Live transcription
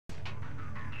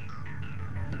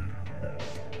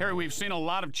Harry, we've seen a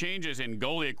lot of changes in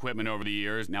goalie equipment over the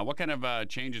years. Now, what kind of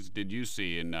changes did you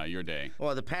see in your day?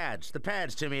 Well, the pads. The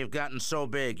pads, Timmy, have gotten so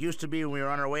big. Used to be when we were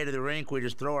on our way to the rink, we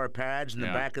just throw our pads in the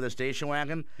back of the station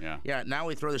wagon. Yeah, now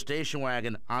we throw the station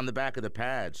wagon on the back of the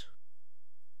pads.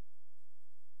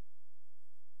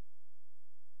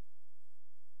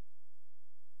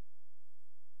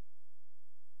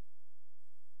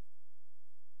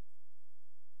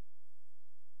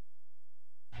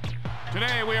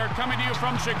 Today, we are coming to you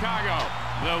from Chicago.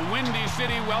 The Windy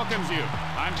City welcomes you.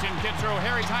 I'm Tim Kitzrow,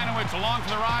 Harry Teinowitz, along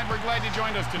for the ride. We're glad you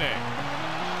joined us today.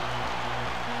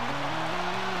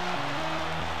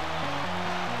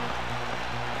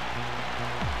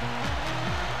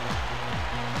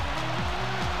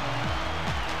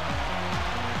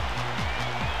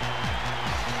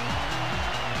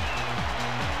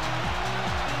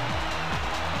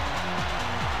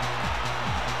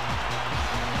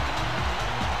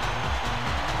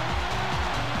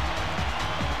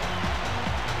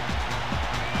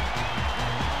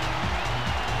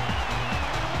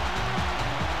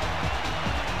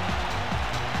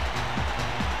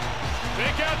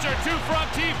 Take out your two front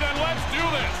teeth and let's do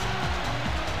this.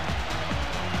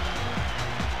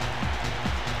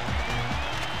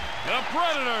 The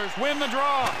Predators win the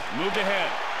draw. Moved ahead.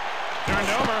 Turned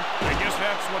over. I guess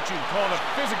that's what you'd call the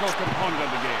physical component of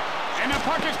the game. And the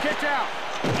puck is kicked out.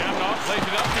 Jammed off, plays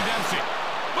it up to Dempsey.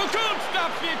 Boucoon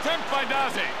stops the attempt by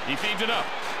Daze. He feeds it up.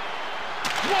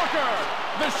 Walker!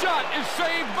 The shot is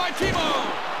saved by Thibault.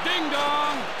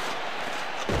 Ding-dong!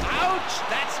 Ouch!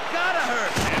 That's gotta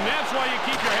hurt! And that's why you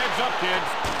keep your heads up, kids.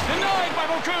 Denied by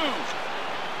Boucoon.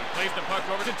 He plays the puck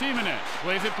over to Teinowitz.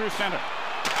 Plays it through center.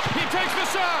 He takes the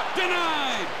shot!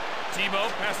 Denied!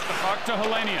 Thibault passes the puck to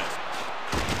Helenius.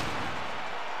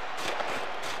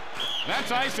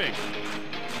 That's icing.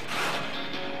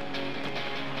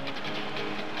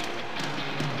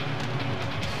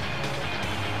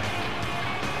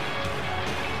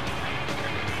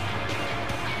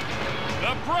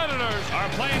 The Predators are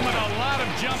playing with a lot of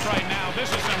jump right now. This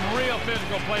is some real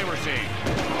physical play we're seeing.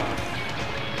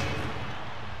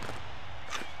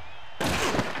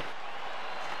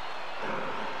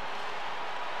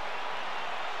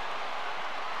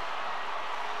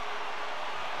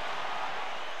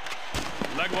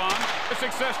 Legwand is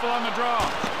successful on the draw.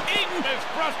 Eaton is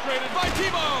frustrated by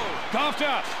Thibault. Coughed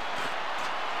up.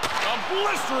 A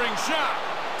blistering shot.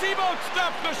 Thibault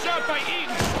stops the shot by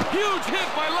Eaton. Huge hit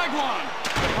by Legwand.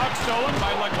 The puck stolen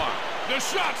by Legwand. The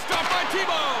shot stopped by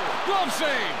Thibault. Glove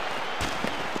save.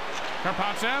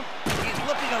 Karpatsev. He's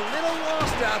looking a little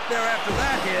lost out there after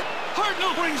that hit.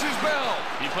 Hartnell rings his bell.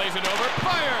 He plays it over.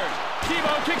 Fired.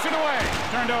 Thibault kicks it away.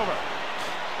 Turned over.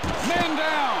 Man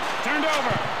down. Turned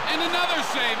over. And another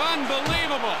save.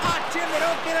 Unbelievable. Tim, they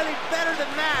don't get any better than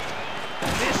that.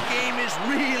 This game is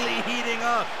really heating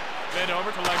up. Fed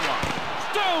over to Legwand.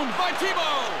 Stoned by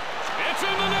Thibault. It's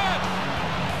in the net.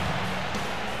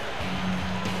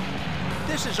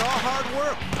 This is all hard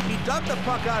work. He dumped the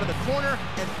puck out of the corner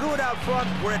and threw it out front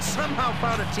where it somehow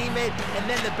found a teammate and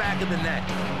then the back of the net.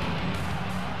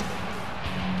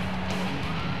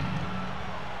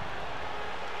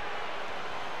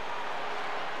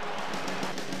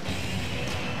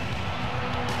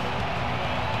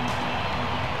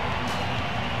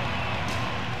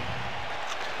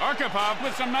 Arkhipov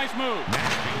with some nice moves.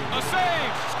 A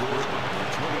save!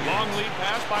 Long lead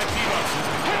pass by Thibault.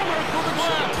 Hammered through the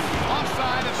glass.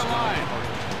 Offside at the line.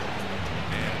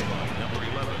 And by number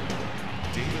 11,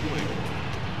 David Wade.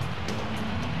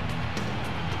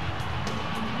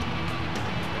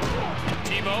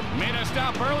 Thibault made a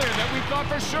stop earlier that we thought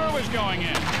for sure was going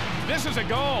in. This is a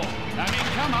goal. I mean,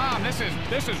 come on. This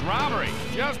is robbery.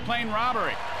 Just plain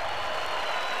robbery.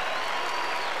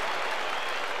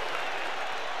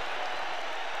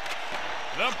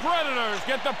 The Predators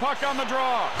get the puck on the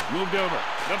draw. Moved over.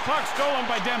 The puck stolen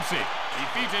by Dempsey. He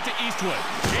feeds it to Eastwood.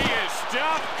 He is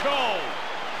stopped cold.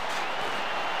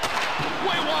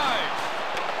 Way wide.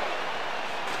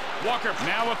 Walker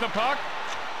now with the puck.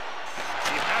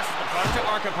 He passes the puck to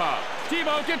Arkhipov.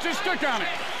 Thibault gets his stick on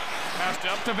it. Passed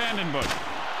up to Vandenbush.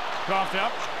 Coughed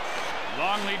up.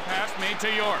 Long lead pass made to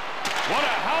York. What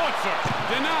a howitzer.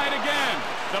 Denied again.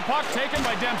 The puck taken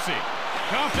by Dempsey.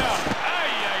 Coughed up.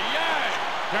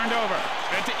 Turned over.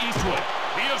 Fed to Eastwood.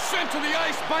 He is sent to the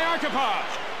ice by Arkhipov.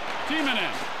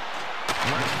 Timonen.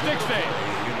 Stick save.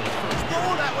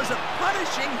 Oh, that was a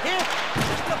punishing hit.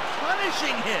 Just a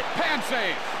punishing hit. Pad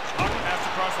save. Puck passed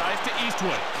across the ice to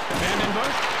Eastwood.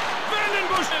 Vandenbush.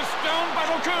 Vandenbush is stoned by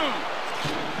Boucoon.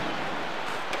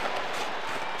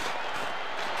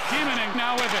 Timonen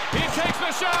now with it. He takes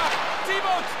the shot.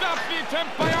 Thibault stops the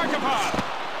attempt by Arkhipov.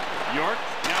 York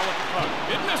Now with the puck.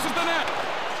 It misses the net.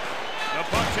 The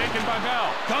puck taken by Bell.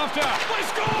 Coughed up. They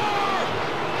score!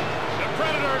 The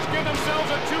Predators give themselves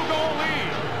a 2-goal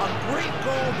lead. A great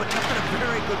goal, but not a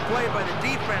very good play by the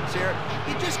defense here.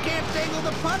 You just can't dangle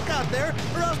the puck out there,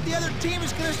 or else the other team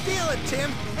is going to steal it,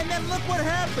 Tim. And then look what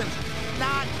happens.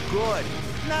 Not good.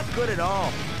 Not good at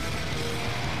all.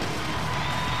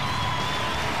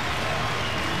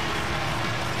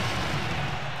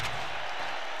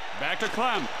 Back to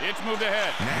Clem. It's moved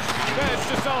ahead. Feds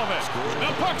to Sullivan.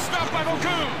 The puck stopped by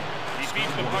Vokoun. He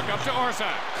feeds the puck up to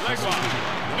Orsak. Leg one.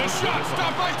 The shot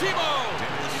stopped by Thibault.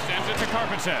 He sends it to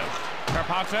Karpatsev.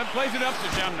 Karpatsev plays it up to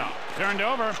Zemnov. Turned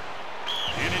over.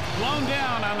 And it's blown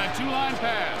down on the two-line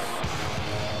pass.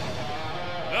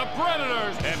 The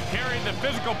Predators have carried the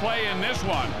physical play in this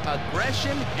one.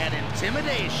 Aggression and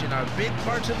intimidation are big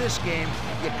parts of this game.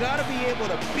 You gotta be able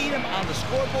to beat them on the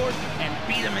scoreboard and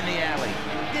beat them in the alley.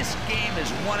 This game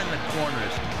is won in the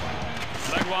corners.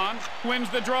 Legwand wins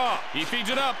the draw. He feeds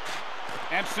it up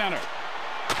at center.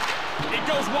 It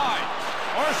goes wide.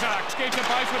 Orsak skates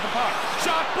up ice with the puck.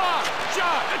 Shot blocked.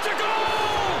 Shot. It's a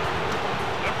goal!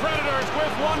 The Predators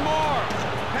with one more.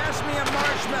 Pass me a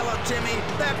marshmallow, Timmy.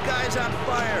 That guy's on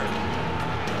fire.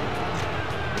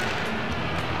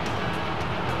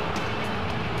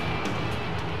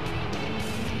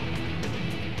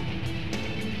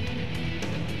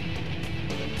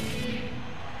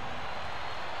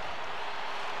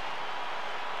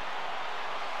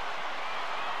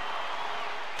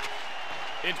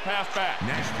 It's passed back.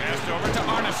 Passed over to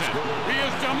Arneson. He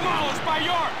is demolished by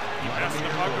York. He passes the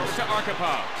puck over to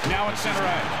Archipov. Now at center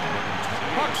ice.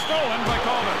 Puck stolen by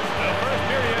Calder. The first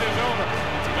period is over.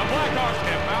 The Blackhawks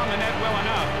have found the net well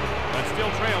enough, but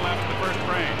still trail after the first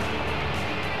frame.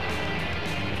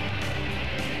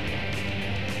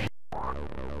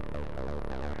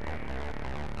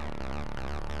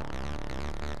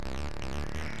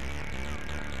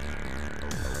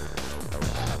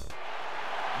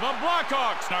 The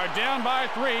Blackhawks are down by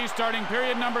 3, starting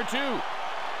period number 2.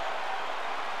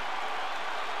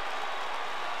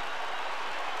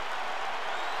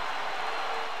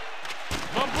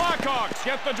 The Blackhawks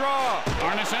get the draw.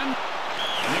 Arneson.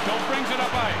 Nichols brings it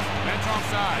up ice. Bench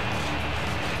offside.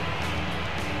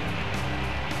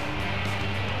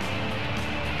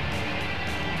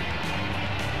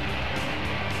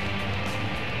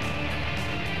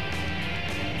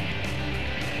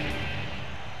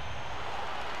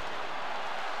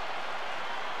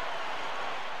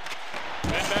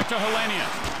 Back to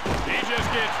Helenius. He just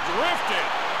gets drifted.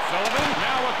 Sullivan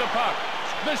now with the puck.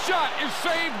 The shot is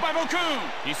saved by Vokoun.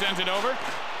 He sends it over.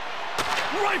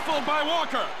 Rifled by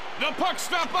Walker. The puck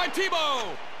stopped by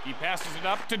Thibault. He passes it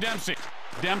up to Dempsey.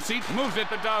 Dempsey moves it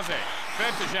to Daze.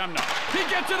 Fed to Zemnov. He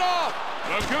gets it off.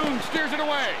 Vokoun steers it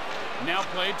away. Now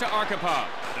played to Archipov.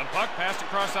 The puck passed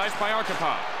across ice by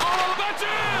Archipov. Oh, that's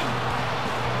in!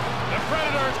 The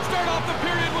Predators start off the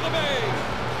period with a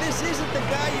bang. This isn't the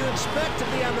guy you expect to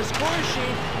be on the score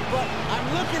sheet, but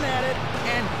I'm looking at it,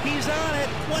 and he's on it.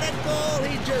 What a goal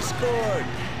he just scored.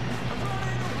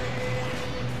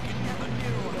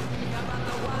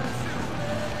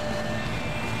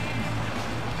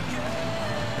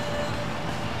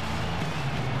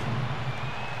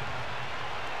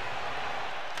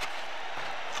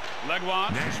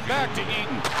 Legwand back to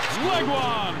Eaton.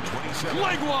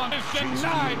 Legwand is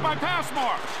denied by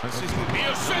Passmore. He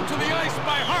is sent to the ice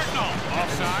by Hartnell.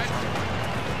 Offside.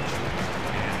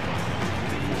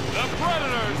 The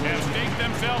Predators have staked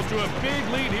themselves to a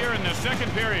big lead here in the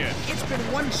second period. It's been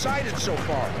one-sided so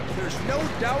far. There's no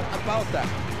doubt about that.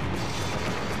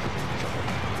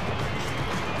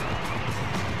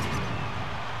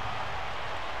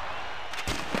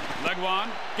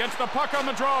 Legwand gets the puck on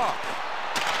the draw.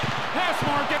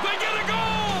 Passmore, they get a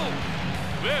goal!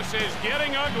 This is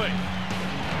getting ugly.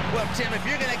 Well, Tim, if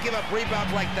you're going to give up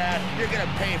rebounds like that, you're going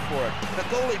to pay for it. The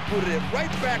goalie booted it right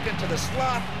back into the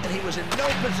slot, and he was in no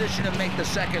position to make the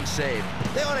second save.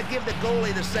 They ought to give the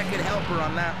goalie the second helper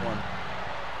on that one.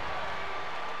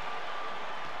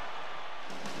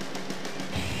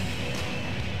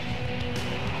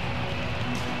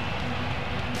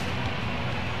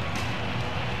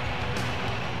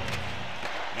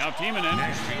 Now Timonen,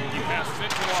 he passes it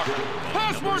to Walker.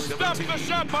 Passmore stops the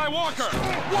shot by Walker.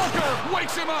 Walker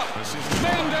wakes him up.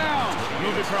 Man down.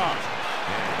 Move across.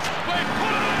 They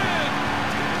put it in!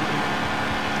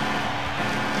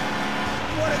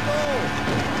 What a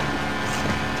goal!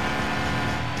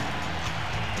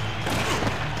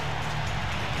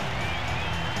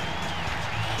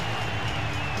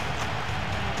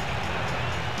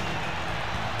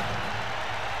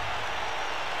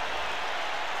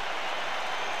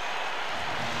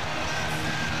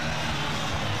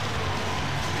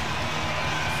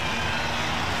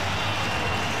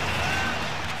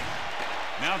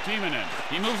 Now Timonen.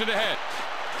 He moves it ahead.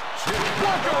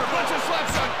 Walker puts a slap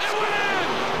shot. It went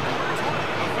in!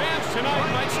 The fans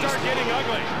tonight might start getting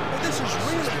ugly. Well, this is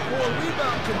really poor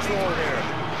rebound control here.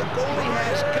 The goalie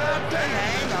has got to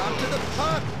hang on to the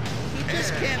puck. He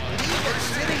just can't leave it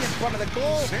sitting in front of the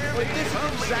goal, or this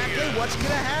is exactly what's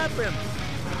going to happen.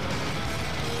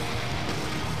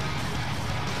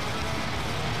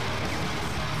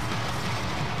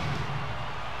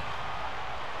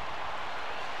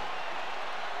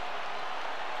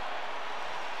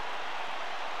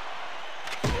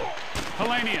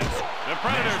 The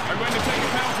Predators are going to take a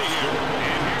penalty here.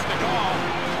 And here's the call.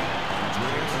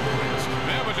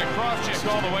 That was a cross-check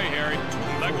all the way, Harry.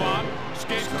 Legwand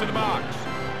skates to the box.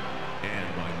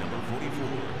 And by number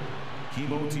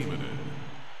 44, Timonen.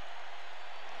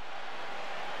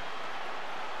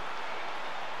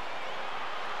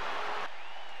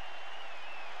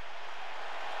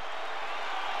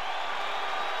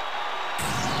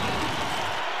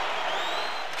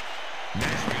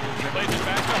 Plays it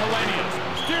back to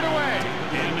Helenius. Steered away.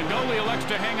 And the goalie elects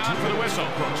to hang on for the whistle.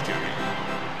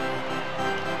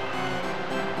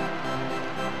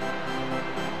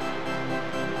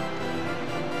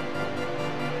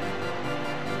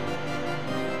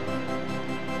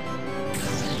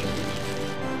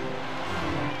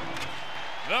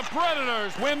 The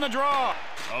Predators win the draw.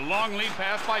 A long lead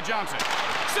pass by Johnson.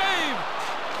 Save!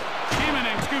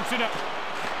 Timonen scoops it up.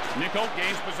 Nickel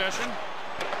gains possession.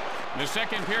 The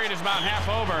second period is about half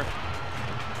over.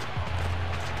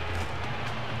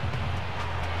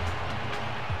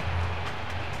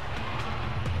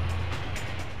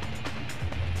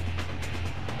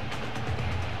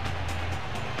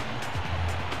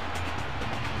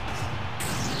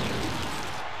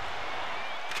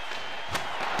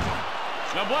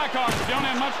 The Blackhawks don't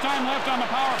have much time left on the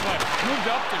power play. Moved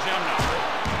up to Zemna.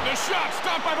 The shot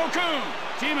stopped by Vokoun.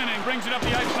 Timonen brings it up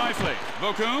the ice nicely.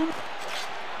 Vokoun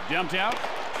dumped out.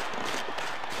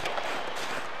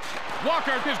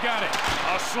 Walker has got it.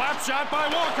 A slap shot by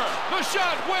Walker. The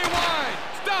shot way wide.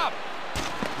 Stop.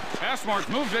 Passmark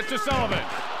moves it to Sullivan.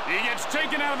 He gets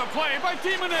taken out of the play by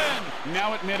Timonen.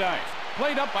 Now at mid-ice.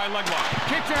 Played up by Legwand.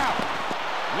 Kicked out.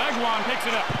 Legwand picks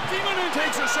it up. Timonen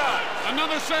takes a shot.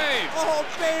 Another save. Oh,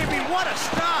 baby, what a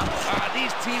stop.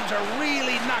 These teams are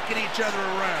really knocking each other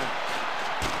around.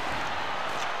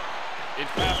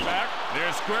 It's passed back.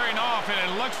 They're squaring off, and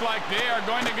it looks like they are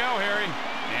going to go, Harry.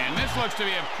 And this looks to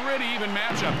be a pretty even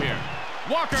matchup here.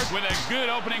 Walker with a good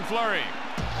opening flurry.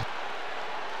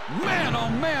 Man, oh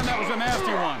man, that was a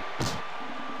nasty one.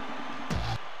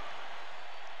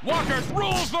 Walker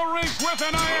rules the rink with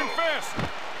an iron fist.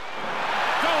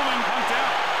 Dolan punked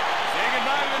out. Say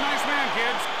goodbye to the nice man,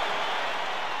 kids.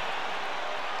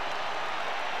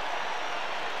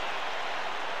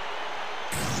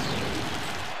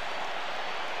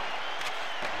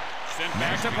 Sent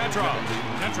back to Petrov.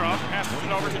 Petrov passes it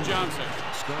over to Johnson.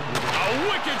 A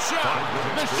wicked shot.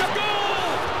 The shot.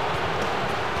 Goal!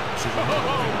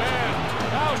 Oh, man.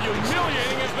 How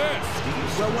humiliating is this?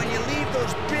 Well, when you leave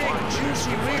those big,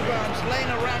 juicy rebounds laying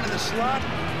around in the slot,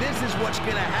 this is what's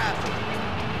going to happen.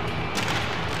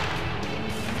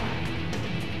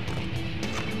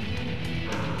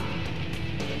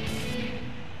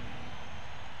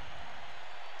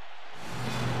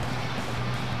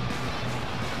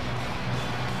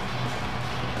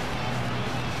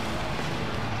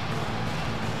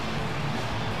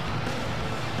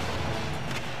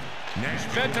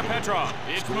 Fed to Petrov.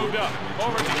 It's moved up.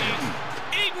 Over to Eaton.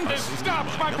 Eaton is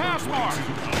stopped by Passmark.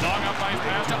 A long up ice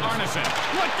pass to Arneson.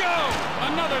 Let go!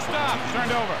 Another stop.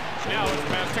 Turned over. Now it's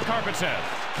passed to Karpatsev.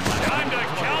 Time to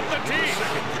count the team.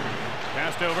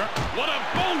 Passed over. What a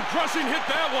bone-crushing hit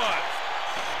that was.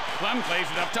 Clem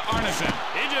plays it up to Arneson.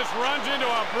 He just runs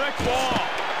into a brick wall.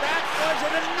 That was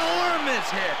an enormous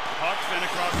hit. Puck sent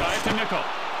across ice to Nickel.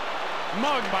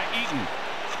 Mugged by Eaton.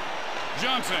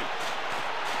 Johnson.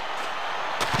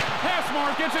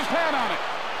 Passmark gets his pad on it.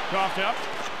 Coughed up.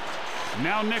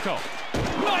 Now Nickel.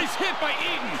 Nice hit by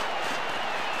Eaton.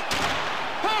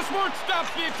 Passmark stops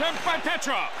the attempt by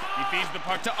Petrov. He feeds the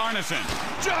puck to Arneson.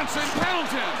 Johnson pounds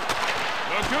him.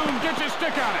 Vokoun gets his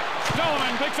stick on it.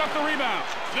 Sullivan picks up the rebound.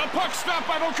 The puck stopped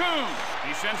by Vokoun.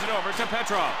 He sends it over to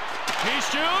Petrov. He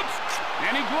shoots,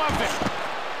 and he gloves it.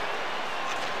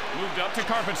 Moved up to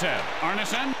Karpatsev.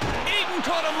 Arneson. Eaton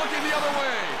caught him looking the other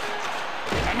way.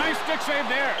 A nice stick save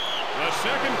there. The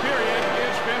second period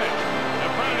is finished. The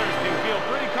Predators can feel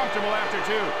pretty comfortable after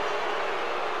two.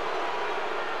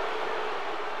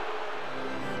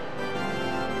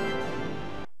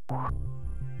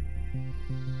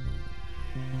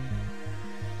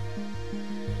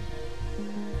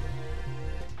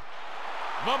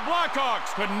 The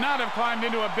Blackhawks could not have climbed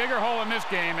into a bigger hole in this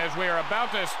game as we are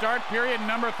about to start period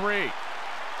number 3.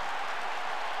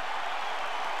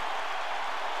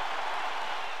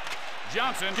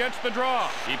 Johnson gets the draw.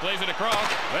 He plays it across.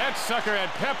 That sucker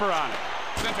had pepper on it.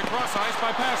 Sent across ice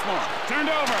by Passmore. Turned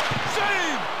over.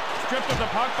 Save! Stripped of the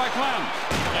puck by Clem.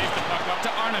 Lays the puck up to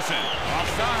Arneson.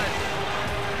 Offside.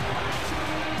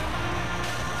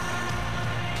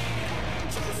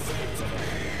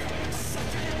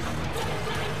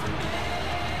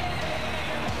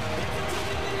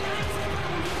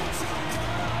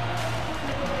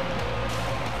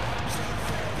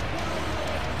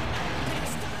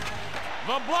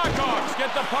 The Blackhawks get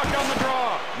the puck on the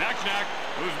draw. Knack.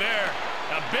 Who's there?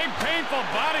 A big, painful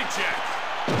body check.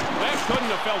 That couldn't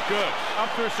have felt good.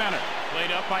 Up through center.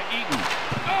 Played up by Eaton.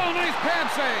 Oh, nice pad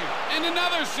save. And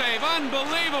another save.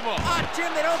 Unbelievable. Ah,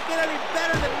 Tim, they don't get any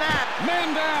better than that.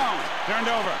 Man down. Turned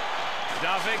over.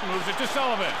 Dazik moves it to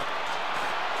Sullivan.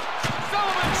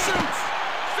 Sullivan shoots.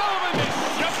 Sullivan is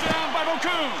shut down by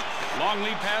Vokoun. Long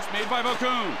lead pass made by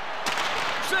Vokoun.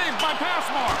 Saved by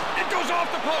Passmore. It goes off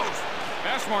the post.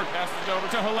 Passmore passes it over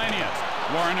to Helenius.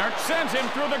 Warner sends him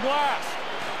through the glass.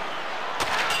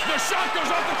 The shot goes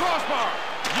off the crossbar.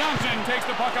 Johnson takes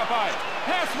the puck up ice.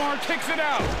 Passmore kicks it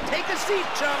out. Take a seat,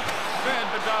 chump. Fed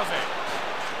to Daze.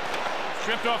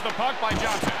 Stripped off the puck by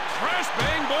Johnson. Crash,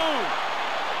 bang, boom.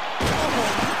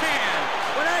 Oh, man.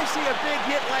 When I see a big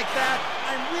hit like that,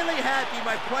 I'm really happy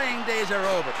my playing days are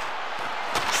over.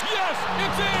 Yes,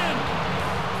 it's in.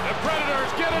 The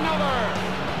Predators get another.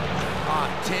 Ah,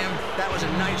 Tim, that was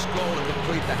a nice goal to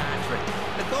complete the hat trick.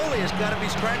 The goalie has got to be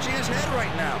scratching his head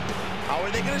right now. How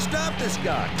are they going to stop this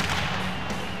guy?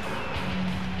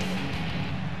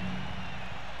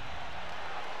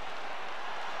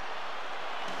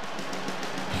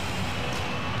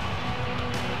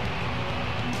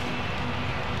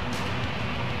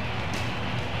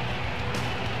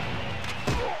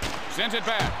 Sends it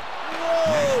back.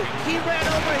 Whoa! He ran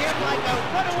over him like a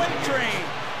runaway train.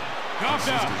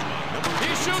 Coughed up.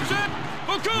 He shoots it.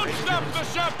 Vokoun stops the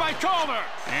shot by Calder.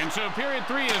 And so period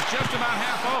 3 is just about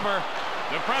half over.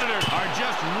 The Predators are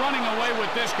just running away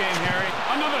with this game, Harry.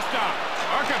 Another stop.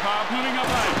 Arkhipov moving up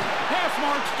ice.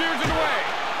 Passmore steers it away.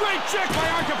 Great check by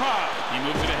Arkhipov. He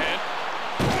moves it ahead.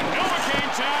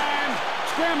 Novocaine time.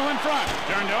 Scramble in front.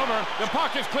 Turned over. The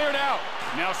puck is cleared out.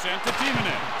 Now sent to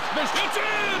Timonen. It's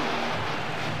in!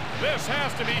 This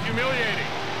has to be humiliating.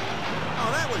 Oh,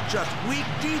 that was just weak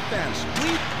defense.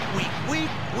 Weak.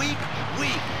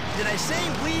 Did I say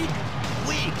weak?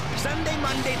 Weak. Sunday,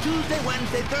 Monday, Tuesday,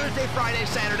 Wednesday, Thursday, Friday,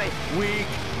 Saturday. Weak.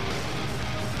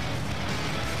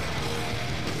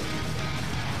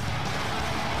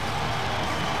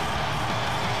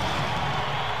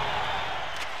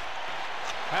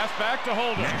 Pass back to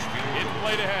Holder. It's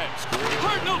played ahead.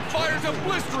 Hartnell fires a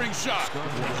blistering shot.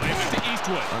 Plays it to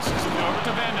Eastwood. Over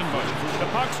to Vandenberg. The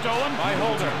puck stolen by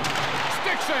Holder.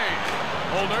 Stick save.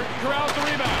 Holder corrals the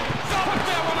rebound. Put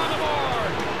that one on the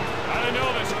board. I don't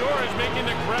know, the score is making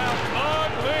the crowd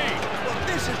ugly. Well,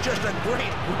 this is just a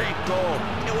great goal.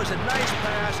 It was a nice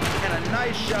pass and a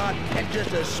nice shot and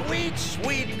just a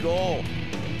sweet goal.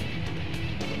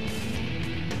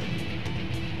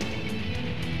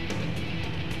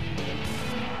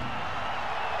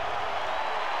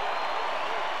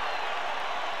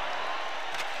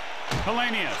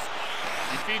 Helenius.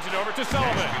 He feeds it over to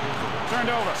Sullivan. Turned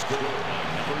over.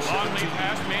 Long lead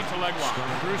pass made to Legwand.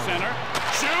 Through center.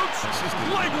 Shoots.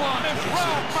 Legwand is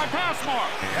robbed by Passmore.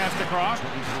 Passed across.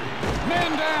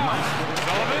 Man down.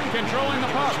 Sullivan controlling the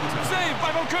puck. Saved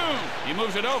by Vokoun. He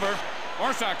moves it over.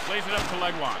 Orsak plays it up to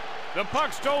Legwand. The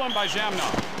puck stolen by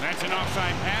Zamnov. That's an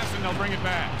offside pass, and they'll bring it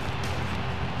back.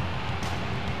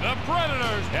 The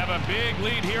Predators have a big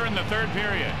lead here in the third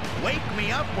period. Wake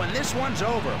me up when this one's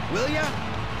over, will ya?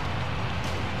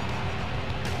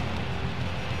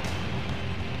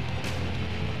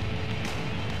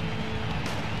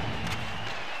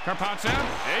 Karpatsev,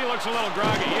 he looks a little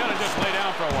groggy. He ought to just lay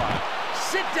down for a while.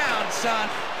 Sit down, son.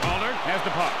 Calder has the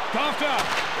puck. Coughed up.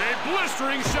 A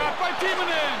blistering shot by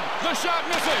Timonen. The shot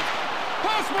misses.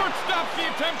 Passmore stops the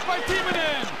attempt by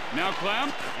Timonen. Now Clem,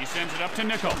 he sends it up to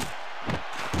Nickel.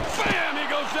 Bam! He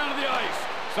goes down to the ice.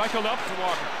 Cycled up to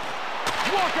Walker.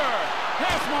 Walker!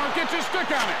 Passmore gets his stick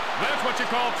on it. That's what you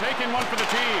call taking one for the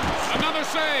team. Another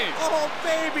save. Oh,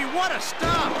 baby, what a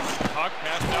stop. Puck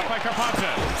passed up by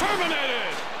Karpatsev.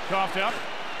 Terminated! Coughed up.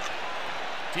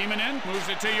 Timonen moves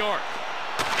it to York.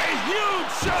 A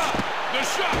huge shot! The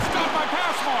shot stopped by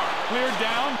Passmore. Cleared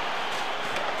down.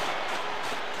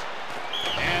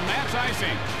 And that's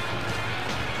icing.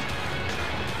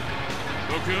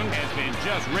 Okun has been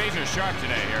just razor sharp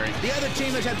today, Harry. The other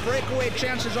team has had breakaway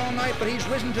chances all night, but he's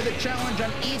risen to the challenge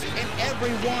on each and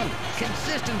every one.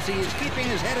 Consistency is keeping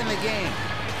his head in the game.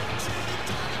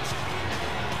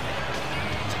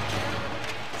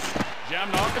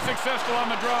 Jamnov is successful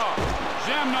on the draw.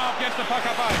 Jamnov gets the puck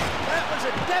up ice. That was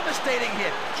a devastating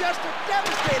hit. Just a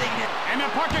devastating hit. And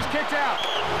the puck is kicked out.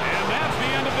 And that's the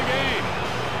end of the game.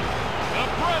 The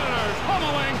Predators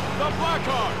pummeling the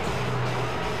Blackhawks.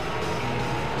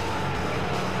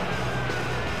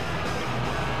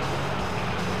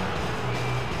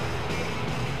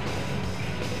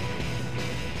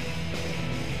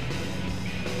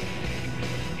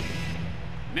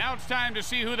 Now it's time to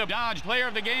see who the Dodge player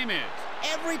of the game is.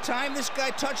 Every time this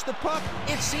guy touched the puck,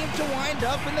 it seemed to wind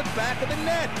up in the back of the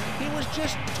net. He was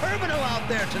just terminal out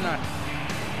there tonight.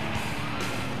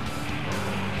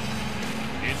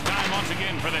 It's time once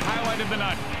again for the highlight of the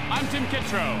night. I'm Tim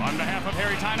Kitzrow. On behalf of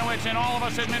Harry Teinowitz and all of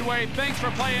us at Midway, thanks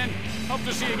for playing. Hope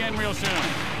to see you again real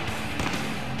soon.